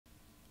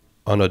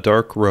On a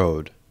Dark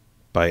Road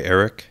by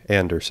Erik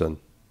Anderson.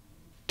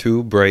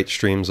 Two bright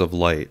streams of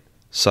light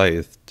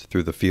scythed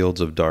through the fields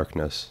of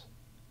darkness.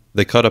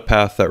 They cut a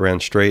path that ran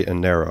straight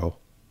and narrow,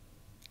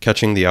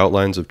 catching the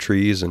outlines of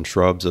trees and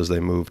shrubs as they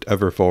moved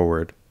ever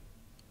forward.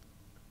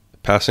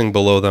 Passing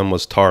below them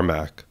was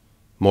tarmac,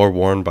 more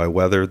worn by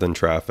weather than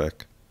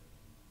traffic,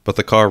 but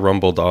the car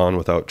rumbled on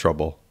without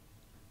trouble.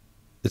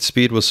 Its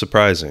speed was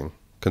surprising,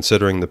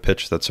 considering the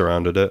pitch that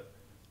surrounded it,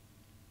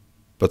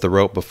 but the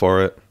route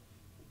before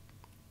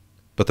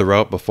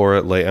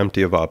it lay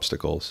empty of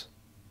obstacles.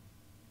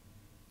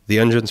 The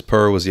engine's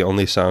purr was the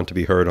only sound to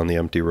be heard on the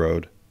empty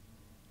road.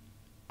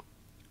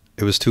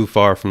 It was too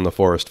far from the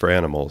forest for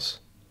animals,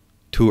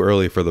 too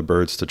early for the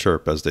birds to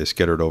chirp as they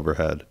skittered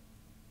overhead.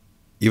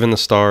 Even the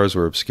stars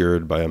were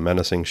obscured by a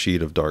menacing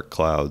sheet of dark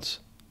clouds.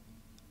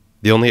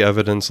 The only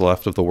evidence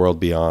left of the world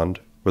beyond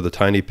were the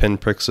tiny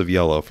pinpricks of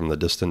yellow from the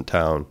distant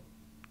town.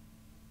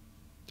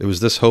 It was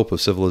this hope of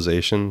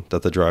civilization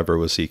that the driver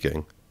was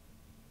seeking,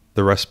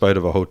 the respite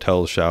of a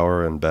hotel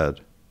shower and bed.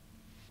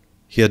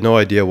 He had no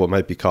idea what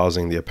might be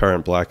causing the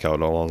apparent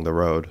blackout along the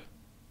road.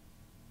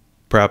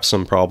 Perhaps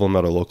some problem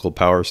at a local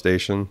power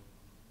station,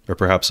 or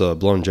perhaps a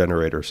blown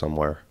generator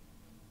somewhere.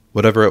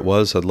 Whatever it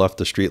was had left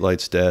the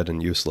streetlights dead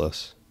and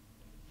useless.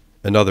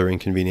 Another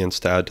inconvenience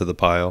to add to the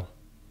pile.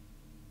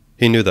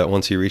 He knew that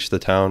once he reached the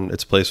town,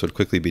 its place would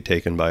quickly be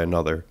taken by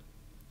another.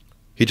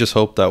 He just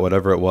hoped that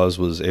whatever it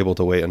was able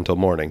to wait until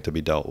morning to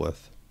be dealt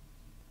with.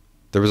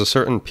 There was a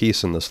certain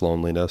peace in this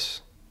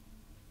loneliness.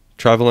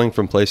 Traveling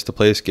from place to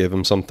place gave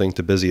him something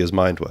to busy his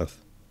mind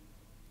with,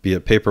 be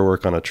it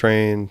paperwork on a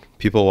train,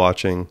 people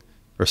watching,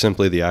 or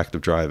simply the act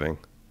of driving.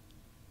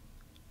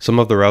 Some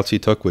of the routes he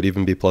took would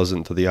even be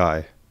pleasant to the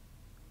eye.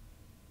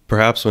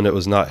 Perhaps when it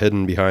was not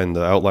hidden behind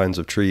the outlines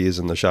of trees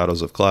and the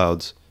shadows of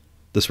clouds,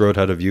 this road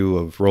had a view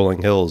of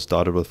rolling hills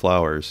dotted with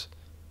flowers,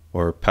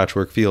 or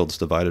patchwork fields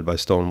divided by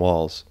stone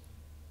walls.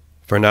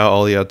 For now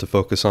all he had to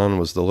focus on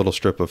was the little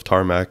strip of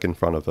tarmac in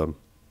front of him,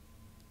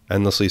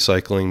 endlessly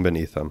cycling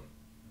beneath him.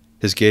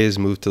 His gaze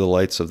moved to the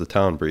lights of the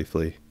town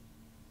briefly.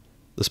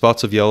 The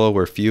spots of yellow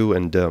were few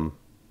and dim,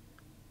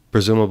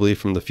 presumably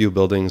from the few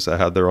buildings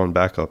that had their own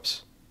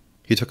backups.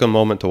 He took a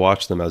moment to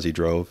watch them as he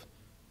drove,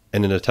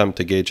 in an attempt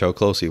to gauge how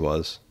close he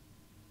was.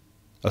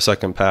 A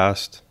second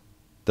passed,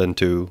 then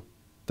two,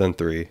 then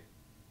three.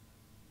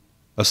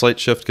 A slight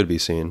shift could be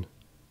seen,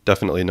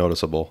 definitely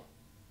noticeable.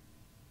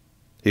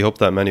 He hoped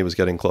that many was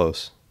getting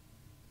close.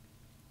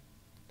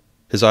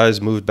 His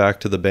eyes moved back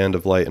to the band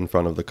of light in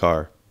front of the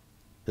car.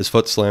 His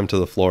foot slammed to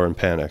the floor in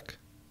panic.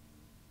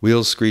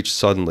 Wheels screeched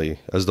suddenly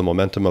as the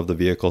momentum of the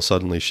vehicle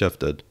suddenly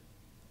shifted,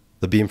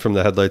 the beam from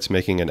the headlights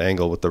making an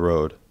angle with the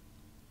road.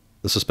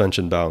 The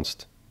suspension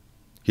bounced.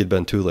 He had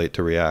been too late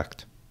to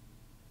react.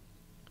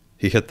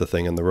 He hit the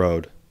thing in the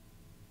road.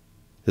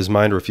 His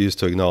mind refused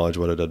to acknowledge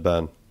what it had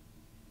been.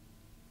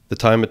 The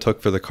time it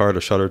took for the car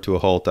to shudder to a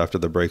halt after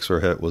the brakes were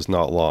hit was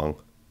not long,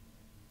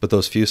 but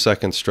those few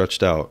seconds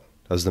stretched out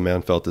as the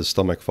man felt his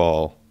stomach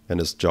fall and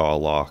his jaw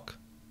lock.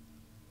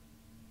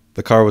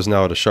 The car was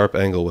now at a sharp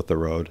angle with the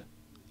road,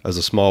 as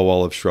a small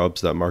wall of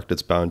shrubs that marked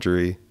its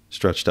boundary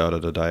stretched out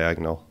at a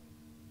diagonal.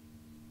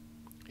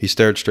 He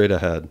stared straight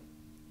ahead,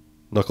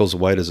 knuckles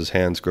white as his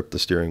hands gripped the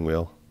steering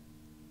wheel.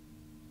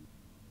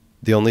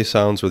 The only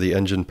sounds were the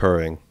engine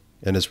purring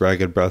and his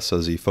ragged breaths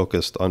as he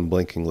focused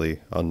unblinkingly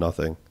on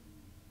nothing.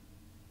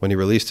 When he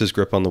released his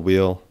grip on the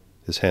wheel,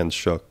 his hands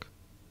shook.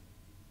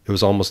 It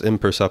was almost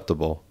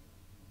imperceptible,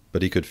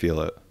 but he could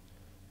feel it.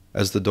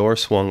 As the door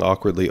swung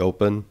awkwardly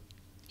open,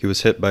 he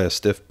was hit by a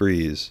stiff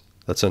breeze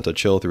that sent a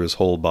chill through his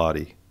whole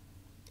body.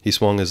 He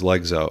swung his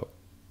legs out.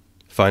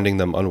 Finding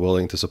them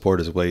unwilling to support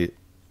his weight,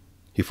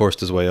 he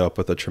forced his way up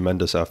with a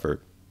tremendous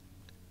effort.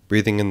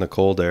 Breathing in the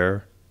cold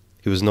air,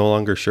 he was no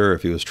longer sure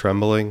if he was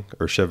trembling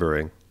or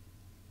shivering.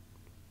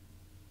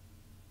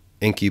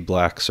 Inky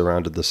black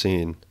surrounded the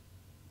scene,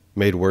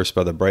 made worse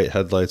by the bright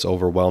headlights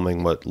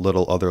overwhelming what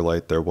little other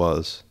light there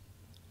was.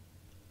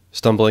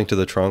 Stumbling to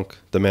the trunk,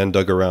 the man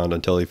dug around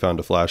until he found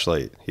a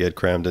flashlight he had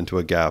crammed into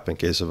a gap in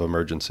case of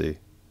emergency.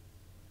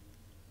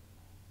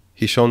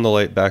 He shone the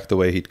light back the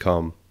way he'd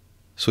come,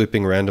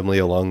 sweeping randomly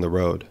along the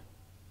road.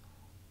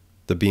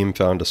 The beam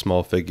found a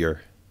small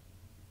figure.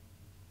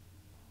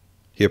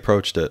 He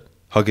approached it,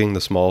 hugging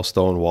the small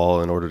stone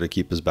wall in order to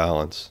keep his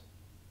balance.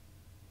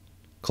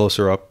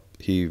 Closer up,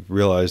 he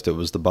realized it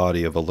was the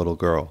body of a little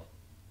girl.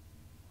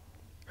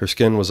 Her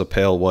skin was a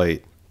pale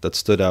white that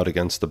stood out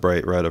against the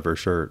bright red of her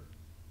shirt.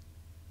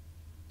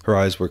 Her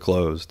eyes were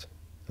closed,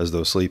 as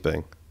though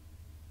sleeping.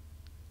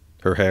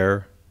 Her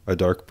hair, a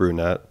dark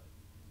brunette,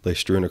 lay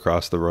strewn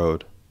across the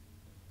road.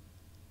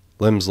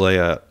 Limbs lay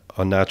at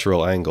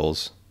unnatural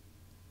angles,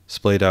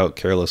 splayed out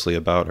carelessly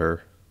about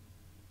her.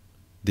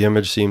 The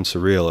image seemed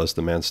surreal as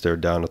the man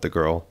stared down at the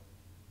girl,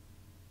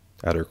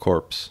 at her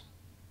corpse.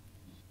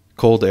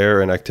 Cold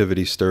air and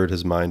activity stirred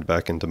his mind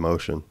back into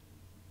motion.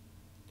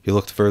 He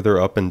looked further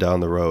up and down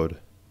the road.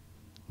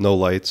 No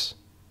lights,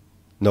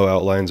 no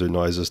outlines or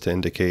noises to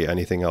indicate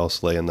anything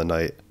else lay in the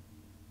night.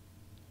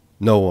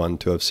 No one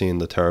to have seen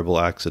the terrible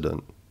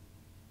accident.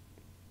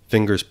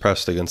 Fingers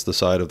pressed against the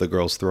side of the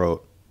girl's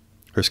throat.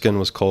 Her skin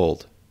was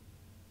cold.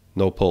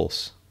 No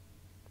pulse.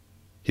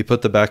 He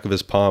put the back of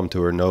his palm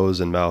to her nose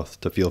and mouth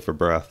to feel for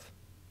breath.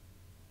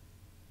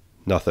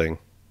 Nothing.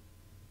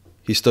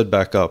 He stood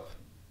back up,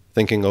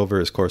 thinking over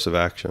his course of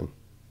action.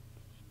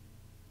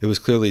 It was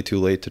clearly too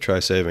late to try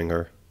saving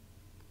her.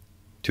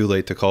 Too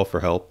late to call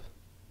for help.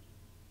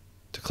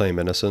 To claim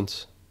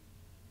innocence.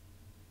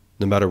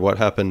 No matter what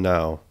happened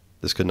now,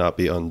 this could not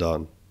be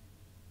undone.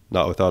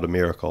 Not without a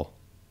miracle.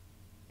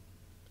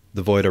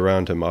 The void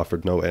around him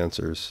offered no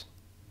answers.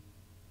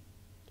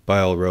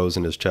 Bile rose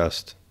in his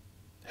chest,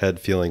 head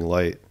feeling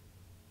light.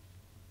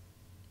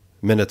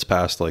 Minutes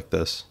passed like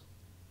this.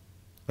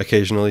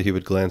 Occasionally he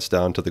would glance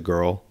down to the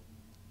girl,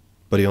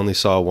 but he only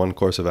saw one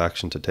course of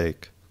action to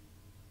take.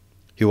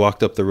 He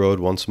walked up the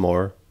road once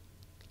more,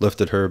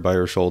 lifted her by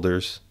her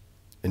shoulders,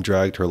 and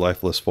dragged her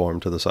lifeless form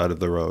to the side of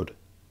the road.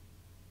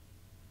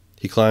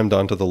 He climbed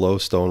onto the low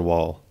stone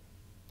wall,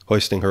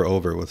 hoisting her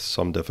over with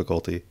some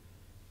difficulty.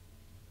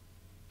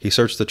 He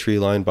searched the tree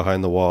line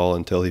behind the wall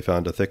until he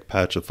found a thick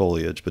patch of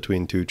foliage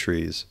between two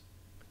trees.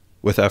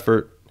 With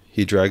effort,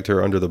 he dragged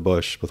her under the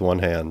bush with one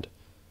hand,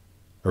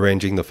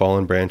 arranging the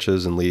fallen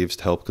branches and leaves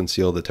to help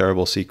conceal the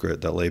terrible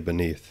secret that lay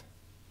beneath.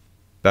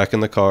 Back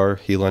in the car,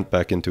 he leant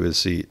back into his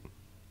seat.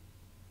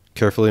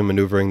 Carefully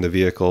maneuvering the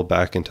vehicle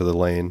back into the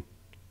lane,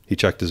 he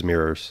checked his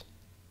mirrors.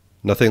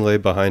 Nothing lay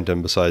behind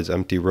him besides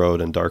empty road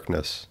and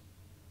darkness.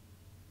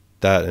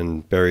 That,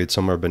 and buried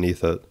somewhere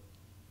beneath it,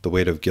 the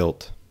weight of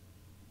guilt.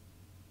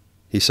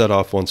 He set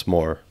off once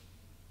more.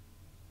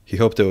 He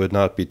hoped it would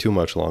not be too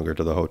much longer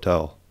to the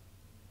hotel.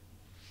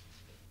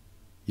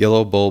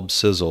 Yellow bulbs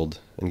sizzled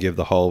and gave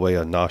the hallway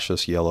a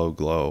nauseous yellow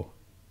glow.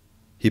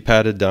 He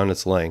padded down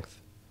its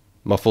length,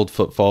 muffled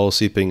footfalls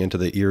seeping into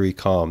the eerie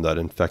calm that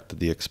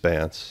infected the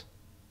expanse.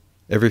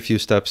 Every few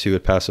steps he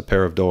would pass a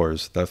pair of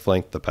doors that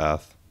flanked the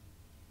path,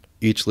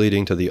 each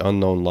leading to the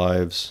unknown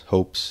lives,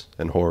 hopes,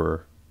 and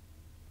horror.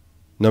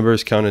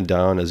 Numbers counted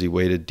down as he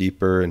waded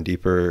deeper and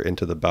deeper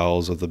into the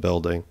bowels of the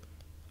building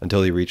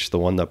until he reached the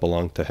one that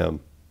belonged to him.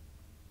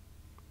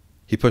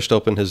 He pushed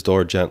open his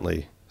door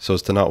gently so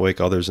as to not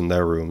wake others in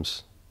their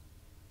rooms.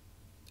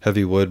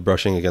 Heavy wood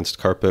brushing against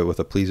carpet with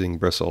a pleasing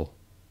bristle.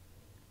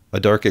 A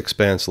dark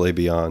expanse lay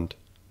beyond.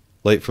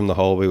 Light from the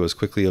hallway was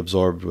quickly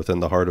absorbed within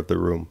the heart of the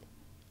room.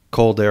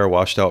 Cold air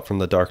washed out from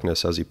the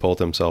darkness as he pulled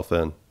himself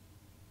in.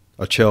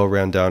 A chill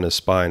ran down his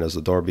spine as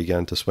the door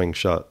began to swing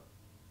shut.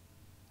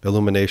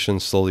 Illumination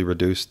slowly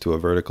reduced to a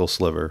vertical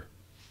sliver.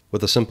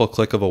 With a simple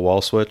click of a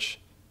wall switch,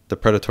 the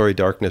predatory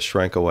darkness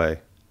shrank away.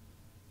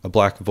 A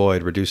black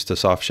void reduced to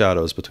soft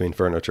shadows between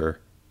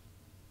furniture.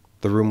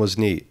 The room was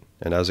neat,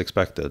 and as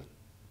expected.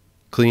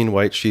 Clean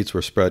white sheets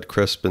were spread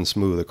crisp and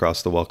smooth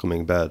across the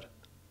welcoming bed.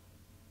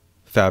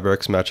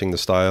 Fabrics matching the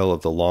style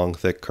of the long,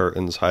 thick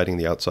curtains hiding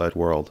the outside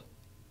world.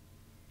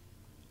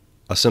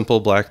 A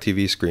simple black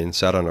TV screen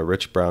sat on a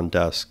rich brown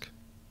desk.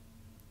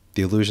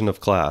 The illusion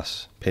of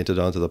class painted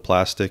onto the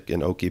plastic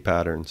in oaky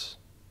patterns.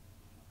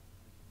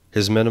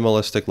 His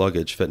minimalistic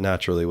luggage fit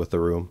naturally with the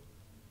room,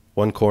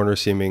 one corner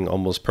seeming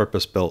almost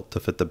purpose-built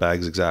to fit the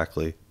bags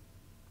exactly.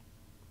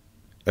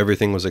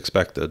 Everything was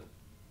expected,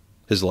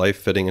 his life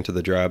fitting into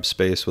the drab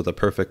space with a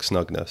perfect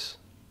snugness.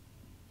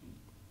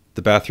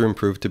 The bathroom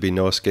proved to be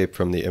no escape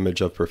from the image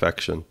of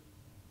perfection.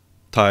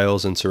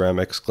 Tiles and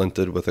ceramics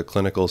glinted with a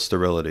clinical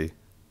sterility.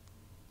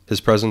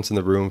 His presence in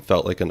the room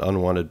felt like an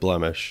unwanted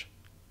blemish,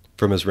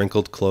 from his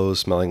wrinkled clothes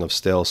smelling of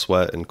stale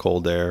sweat and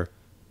cold air,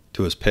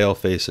 to his pale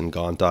face and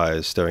gaunt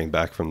eyes staring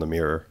back from the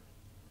mirror.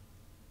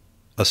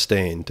 A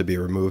stain to be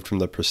removed from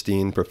the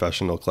pristine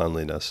professional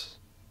cleanliness.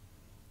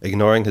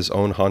 Ignoring his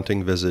own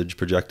haunting visage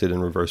projected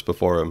in reverse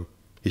before him,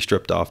 he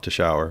stripped off to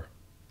shower.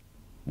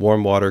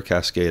 Warm water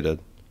cascaded,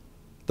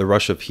 the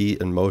rush of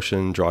heat and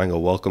motion drawing a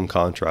welcome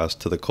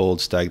contrast to the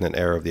cold, stagnant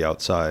air of the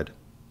outside.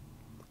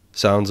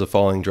 Sounds of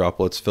falling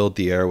droplets filled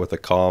the air with a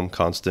calm,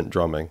 constant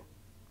drumming.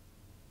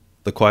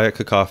 The quiet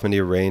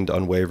cacophony reigned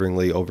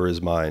unwaveringly over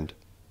his mind,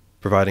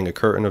 providing a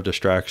curtain of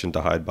distraction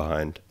to hide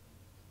behind.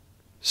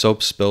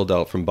 Soap spilled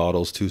out from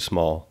bottles too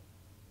small,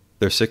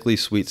 their sickly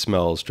sweet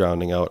smells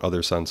drowning out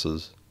other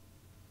senses.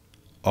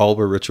 All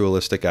were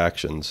ritualistic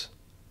actions,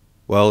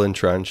 well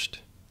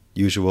entrenched,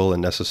 usual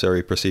and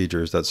necessary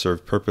procedures that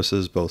served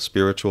purposes both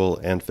spiritual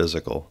and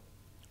physical.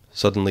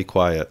 Suddenly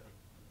quiet,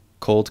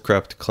 cold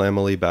crept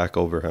clammily back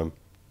over him.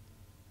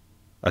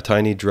 A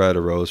tiny dread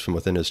arose from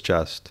within his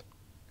chest.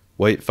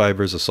 White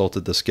fibers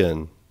assaulted the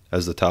skin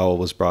as the towel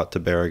was brought to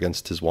bear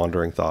against his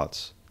wandering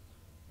thoughts.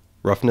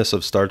 Roughness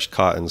of starched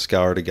cotton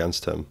scoured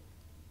against him.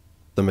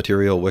 The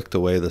material wicked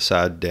away the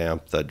sad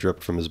damp that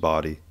dripped from his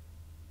body.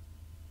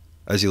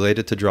 As he laid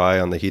it to dry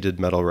on the heated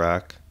metal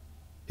rack,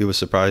 he was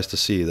surprised to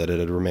see that it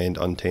had remained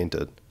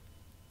untainted.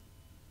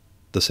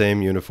 The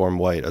same uniform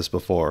white as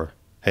before,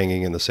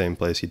 hanging in the same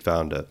place he'd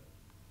found it.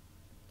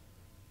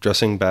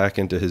 Dressing back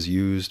into his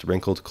used,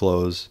 wrinkled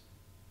clothes,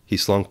 he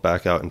slunk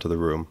back out into the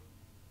room.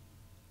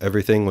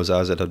 Everything was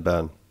as it had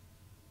been,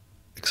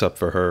 except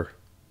for her.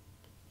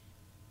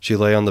 She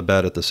lay on the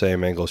bed at the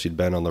same angle she'd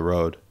been on the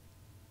road,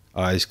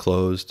 eyes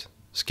closed,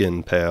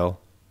 skin pale.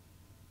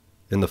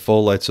 In the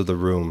full lights of the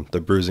room,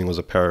 the bruising was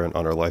apparent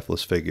on her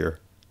lifeless figure,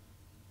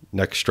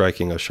 neck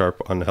striking a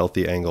sharp,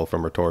 unhealthy angle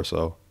from her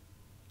torso.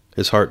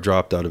 His heart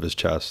dropped out of his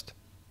chest,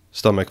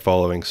 stomach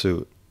following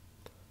suit.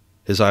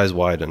 His eyes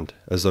widened,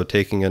 as though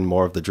taking in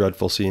more of the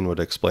dreadful scene would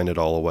explain it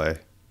all away.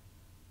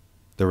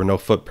 There were no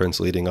footprints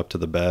leading up to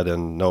the bed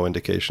and no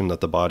indication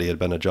that the body had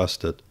been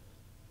adjusted.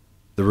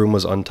 The room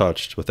was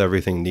untouched, with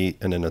everything neat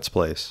and in its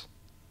place.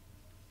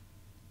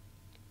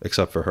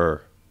 Except for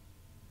her.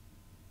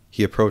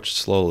 He approached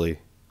slowly,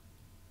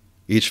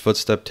 each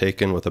footstep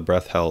taken with a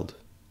breath held,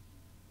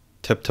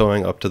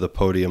 tiptoeing up to the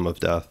podium of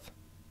death.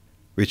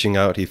 Reaching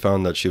out, he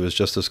found that she was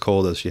just as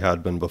cold as she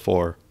had been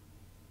before.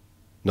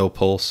 No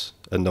pulse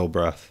and no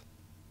breath.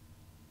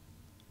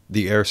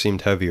 The air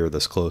seemed heavier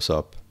this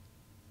close-up.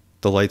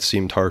 The lights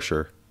seemed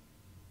harsher,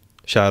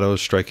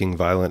 shadows striking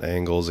violent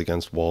angles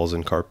against walls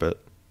and carpet.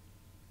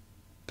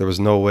 There was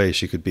no way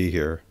she could be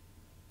here.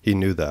 He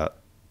knew that.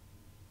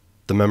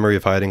 The memory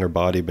of hiding her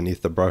body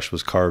beneath the brush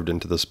was carved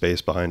into the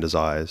space behind his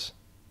eyes.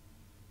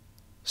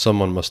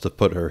 Someone must have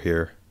put her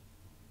here.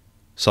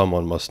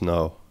 Someone must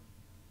know.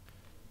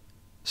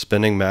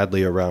 Spinning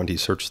madly around, he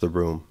searched the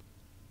room.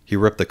 He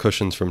ripped the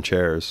cushions from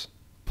chairs,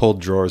 pulled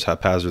drawers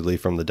haphazardly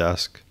from the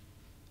desk.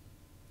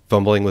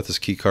 Fumbling with his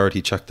keycard,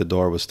 he checked the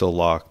door was still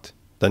locked,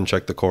 then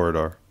checked the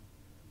corridor.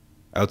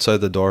 Outside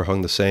the door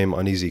hung the same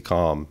uneasy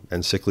calm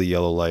and sickly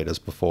yellow light as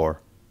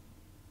before.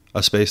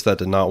 A space that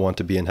did not want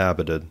to be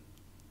inhabited.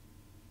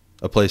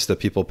 A place that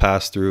people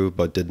passed through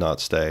but did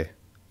not stay.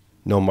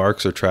 No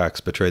marks or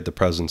tracks betrayed the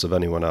presence of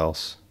anyone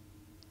else.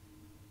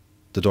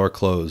 The door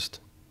closed.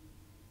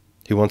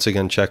 He once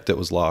again checked it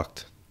was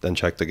locked, then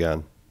checked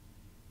again.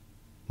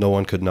 No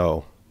one could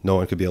know. No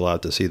one could be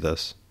allowed to see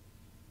this.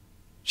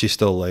 She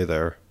still lay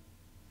there.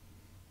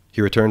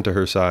 He returned to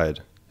her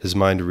side. His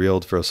mind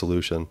reeled for a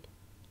solution.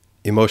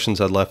 Emotions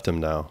had left him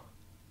now.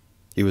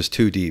 He was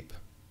too deep.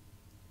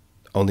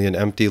 Only an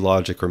empty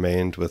logic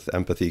remained with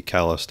empathy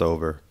calloused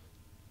over.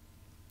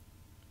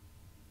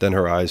 Then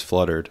her eyes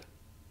fluttered.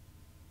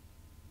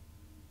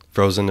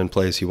 Frozen in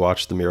place, he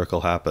watched the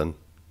miracle happen.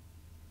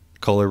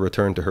 Color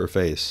returned to her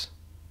face.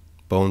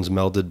 Bones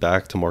melded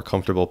back to more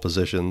comfortable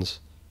positions.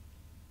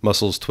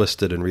 Muscles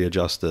twisted and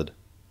readjusted.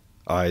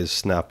 Eyes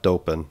snapped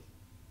open.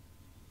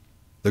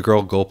 The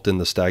girl gulped in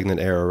the stagnant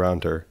air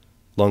around her,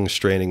 lungs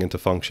straining into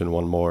function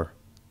one more.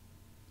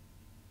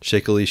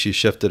 Shakily, she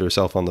shifted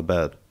herself on the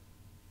bed,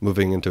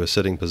 moving into a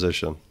sitting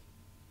position.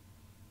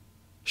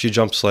 She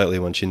jumped slightly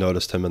when she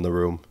noticed him in the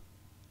room.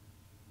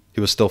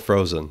 He was still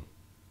frozen,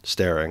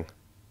 staring.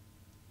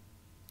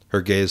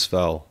 Her gaze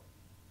fell.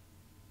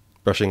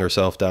 Brushing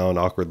herself down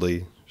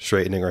awkwardly,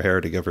 straightening her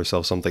hair to give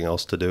herself something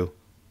else to do.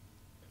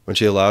 When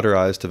she allowed her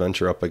eyes to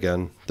venture up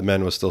again, the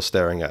man was still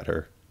staring at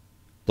her,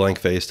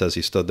 blank-faced as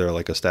he stood there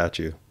like a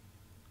statue.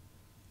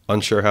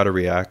 Unsure how to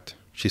react,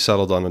 she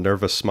settled on a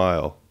nervous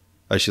smile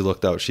as she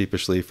looked out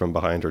sheepishly from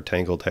behind her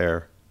tangled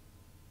hair.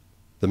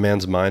 The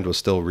man's mind was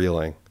still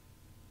reeling,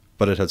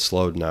 but it had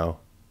slowed now.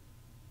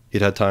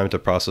 He'd had time to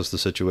process the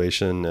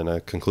situation, and a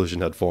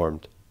conclusion had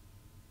formed.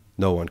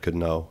 No one could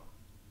know.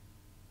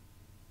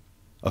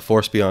 A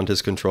force beyond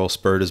his control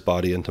spurred his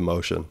body into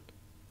motion.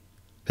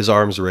 His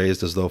arms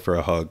raised as though for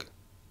a hug.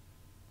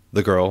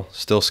 The girl,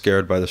 still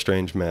scared by the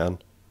strange man,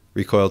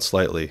 recoiled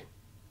slightly,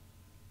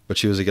 but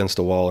she was against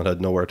a wall and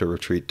had nowhere to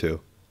retreat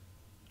to.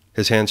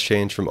 His hands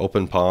changed from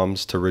open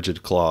palms to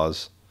rigid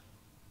claws.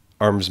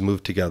 Arms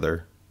moved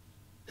together.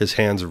 His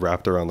hands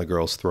wrapped around the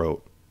girl's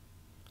throat.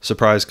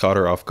 Surprise caught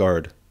her off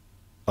guard,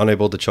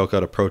 unable to choke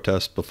out a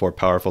protest before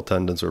powerful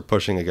tendons were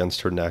pushing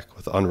against her neck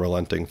with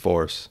unrelenting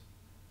force.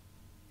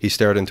 He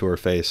stared into her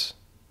face,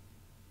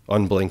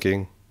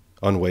 unblinking,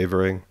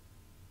 unwavering,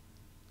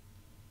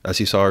 as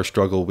he saw her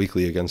struggle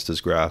weakly against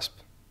his grasp.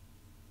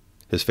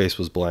 His face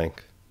was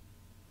blank.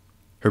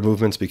 Her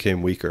movements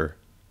became weaker.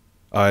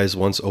 Eyes,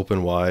 once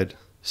open wide,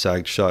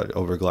 sagged shut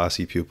over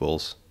glassy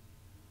pupils.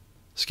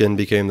 Skin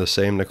became the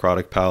same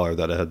necrotic pallor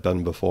that it had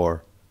been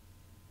before.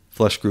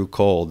 Flesh grew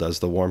cold as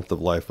the warmth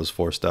of life was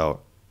forced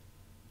out.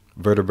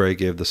 Vertebrae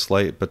gave the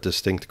slight but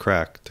distinct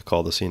crack to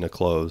call the scene a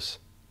close.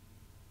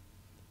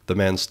 The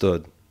man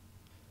stood.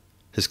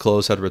 His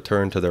clothes had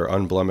returned to their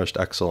unblemished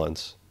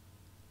excellence.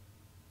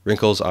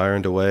 Wrinkles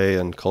ironed away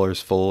and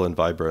colors full and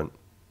vibrant.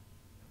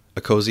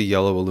 A cozy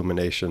yellow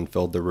illumination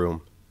filled the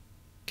room,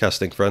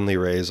 casting friendly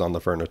rays on the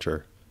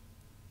furniture,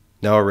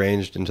 now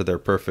arranged into their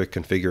perfect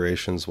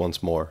configurations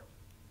once more.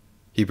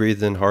 He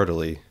breathed in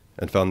heartily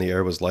and found the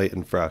air was light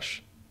and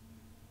fresh.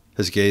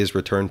 His gaze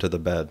returned to the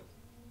bed.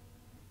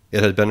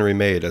 It had been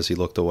remade as he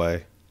looked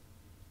away,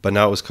 but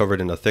now it was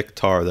covered in a thick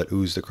tar that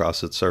oozed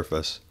across its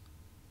surface.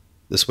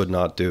 This would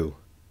not do.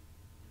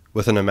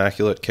 With an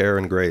immaculate care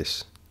and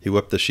grace, he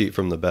whipped the sheet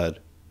from the bed,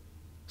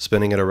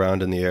 spinning it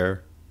around in the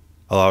air,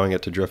 allowing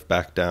it to drift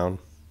back down.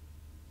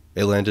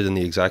 It landed in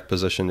the exact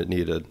position it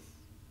needed.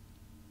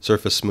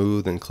 Surface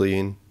smooth and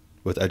clean,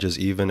 with edges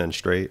even and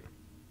straight.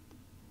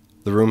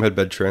 The room had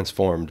been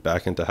transformed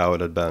back into how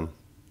it had been.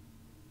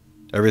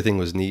 Everything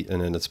was neat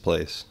and in its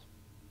place.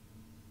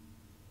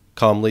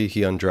 Calmly,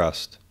 he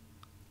undressed,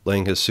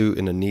 laying his suit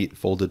in a neat,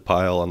 folded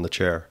pile on the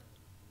chair.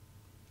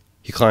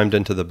 He climbed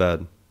into the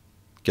bed,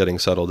 getting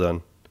settled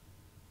in,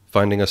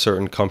 finding a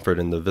certain comfort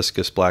in the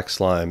viscous black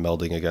slime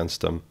melding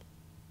against him.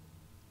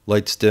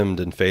 Lights dimmed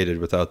and faded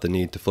without the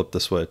need to flip the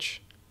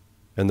switch,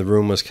 and the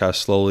room was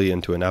cast slowly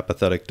into an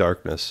apathetic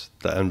darkness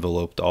that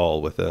enveloped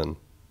all within.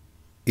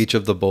 Each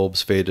of the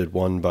bulbs faded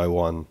one by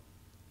one,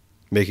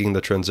 making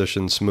the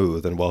transition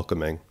smooth and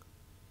welcoming,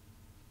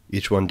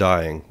 each one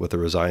dying with a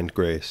resigned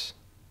grace.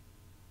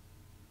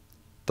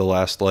 The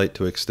last light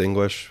to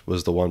extinguish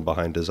was the one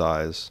behind his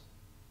eyes.